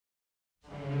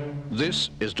This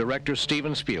is director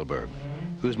Steven Spielberg,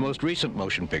 whose most recent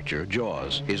motion picture,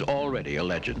 Jaws, is already a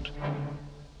legend.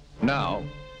 Now,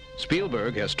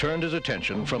 Spielberg has turned his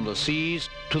attention from the seas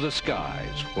to the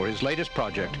skies for his latest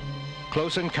project,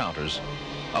 Close Encounters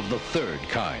of the Third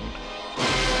Kind.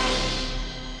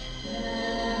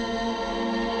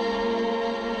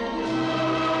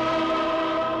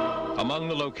 Among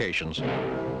the locations,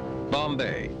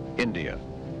 Bombay, India,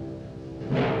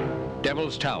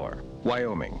 Devil's Tower,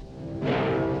 Wyoming,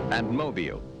 and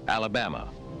Mobile, Alabama,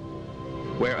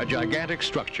 where a gigantic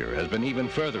structure has been even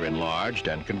further enlarged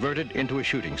and converted into a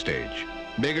shooting stage,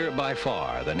 bigger by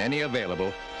far than any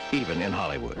available, even in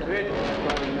Hollywood.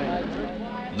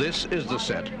 This is the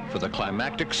set for the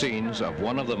climactic scenes of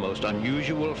one of the most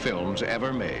unusual films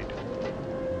ever made.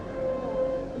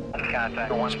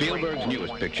 Spielberg's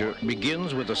newest picture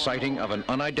begins with the sighting of an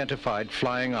unidentified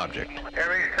flying object.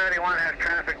 Aries 31 has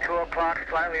traffic 2 o'clock,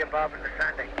 slightly above and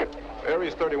descending.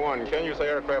 Aries 31, can you say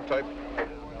aircraft type?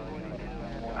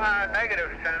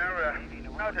 Negative, Center.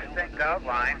 No distinct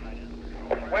outline.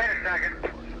 Wait a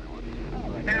second.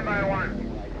 Stand by 1.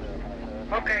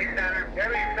 Okay, Center.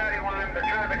 Aries 31, the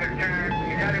traffic is turned.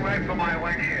 He's heading right for my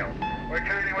windshield. We're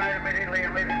turning right immediately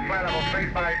and leaving flight level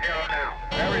 350 now.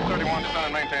 Aries 31, descend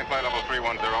and maintain flight level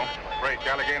 310. Great,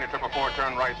 Allegheny 444,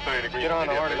 turn right 30 degrees. Get on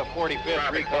the order to the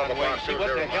 45th recon wing. See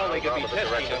what the hell they could be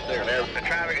testing up there. The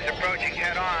traffic is approaching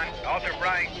head on, ultra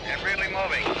bright, and really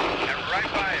moving. And right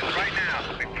by us, right now.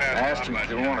 Asked him if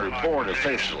you want to report a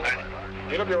facial.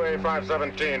 EWA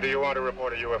 517, do you want to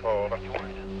report a UFO? Over.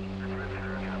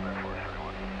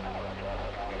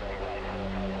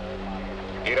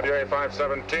 EWA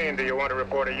 517, do you want to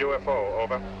report a UFO?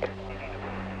 Over.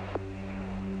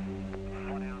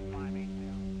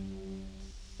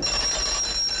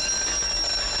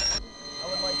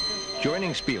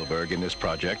 Joining Spielberg in this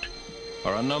project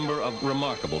are a number of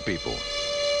remarkable people.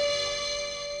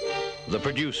 The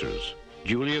producers,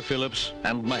 Julia Phillips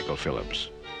and Michael Phillips,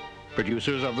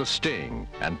 producers of The Sting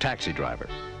and Taxi Driver.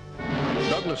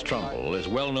 Douglas Trumbull is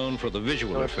well known for the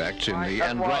visual effects in the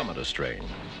Andromeda strain,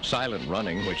 Silent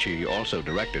Running, which he also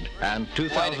directed, and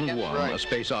 2001, A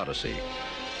Space Odyssey.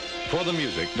 For the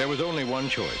music, there was only one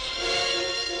choice.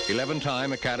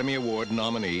 11-time Academy Award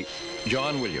nominee,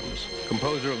 John Williams,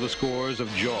 composer of the scores of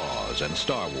Jaws and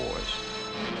Star Wars.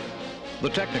 The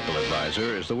technical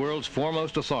advisor is the world's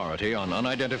foremost authority on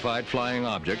unidentified flying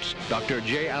objects, Dr.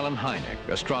 J. Allen Hynek,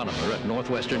 astronomer at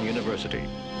Northwestern University.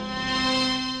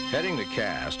 Heading the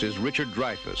cast is Richard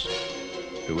Dreyfuss,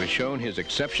 who has shown his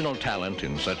exceptional talent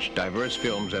in such diverse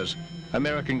films as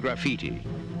American Graffiti,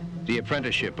 The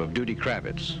Apprenticeship of Dudy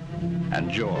Kravitz, and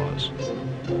Jaws.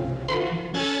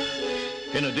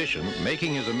 In addition,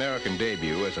 making his American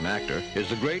debut as an actor is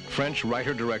the great French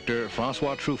writer-director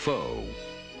François Truffaut,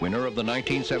 winner of the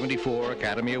 1974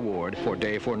 Academy Award for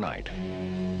Day for Night.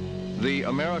 The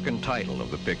American title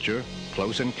of the picture,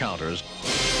 Close Encounters of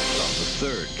the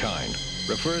Third Kind,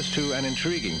 refers to an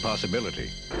intriguing possibility.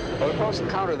 Well, the close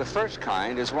encounter of the first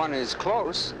kind is one is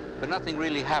close, but nothing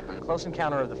really happened. Close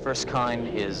encounter of the first kind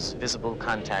is visible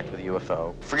contact with a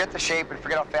UFO. Forget the shape and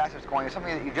forget how fast it's going. It's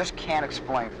something that you just can't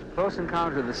explain. Close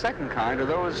encounter of the second kind are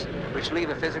those which leave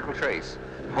a physical trace.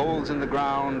 Holes in the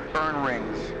ground, Burn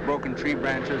rings, broken tree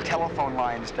branches, telephone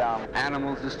lines down,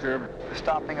 animals disturbed. the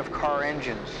stopping of car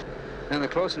engines. Then the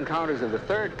close encounters of the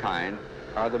third kind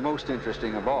are the most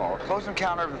interesting of all. Close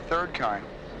encounter of the third kind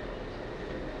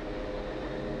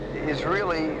is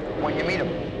really when you meet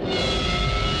them.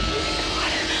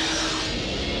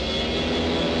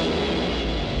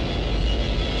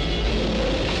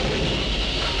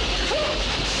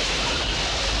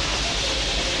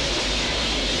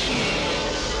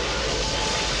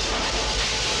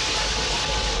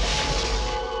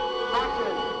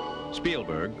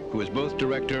 Spielberg, who is both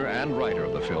director and writer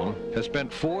of the film, has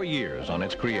spent 4 years on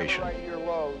its creation.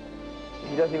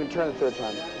 He doesn't even turn the third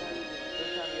time.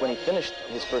 When he finished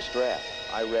his first draft,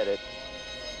 I read it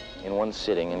in one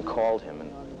sitting and called him,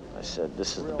 and I said,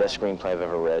 "This is the best screenplay I've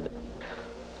ever read." It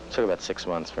took about 6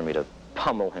 months for me to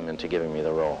pummel him into giving me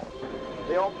the role.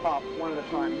 They all pop one at a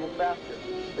time, a little faster.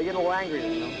 They get a little angry,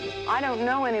 you know. I don't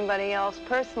know anybody else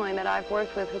personally that I've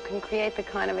worked with who can create the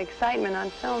kind of excitement on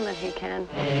film that he can.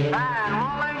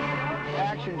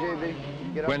 Action, JB.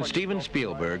 When Steven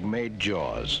Spielberg made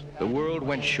Jaws, the world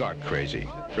went shark crazy.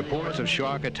 Reports of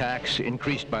shark attacks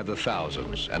increased by the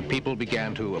thousands, and people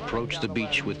began to approach the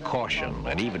beach with caution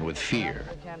and even with fear.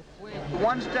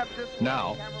 One step this way.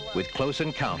 Now, with Close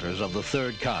Encounters of the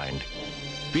Third Kind,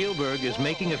 Spielberg is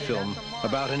making a film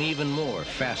about an even more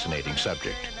fascinating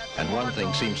subject, and one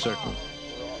thing seems certain.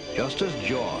 just as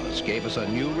Jaws gave us a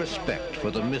new respect for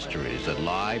the mysteries that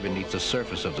lie beneath the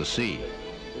surface of the sea.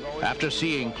 After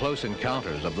seeing Close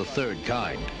Encounters of the Third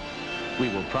Kind, we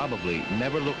will probably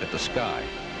never look at the sky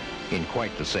in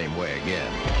quite the same way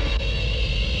again.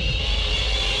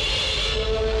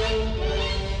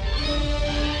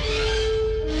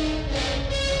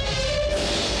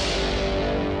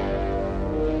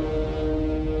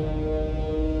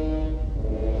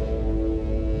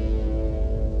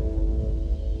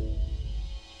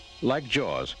 Like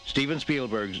Jaws, Steven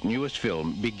Spielberg's newest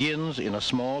film begins in a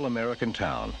small American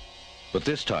town. But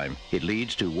this time, it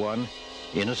leads to one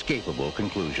inescapable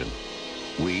conclusion.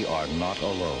 We are not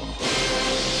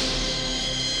alone.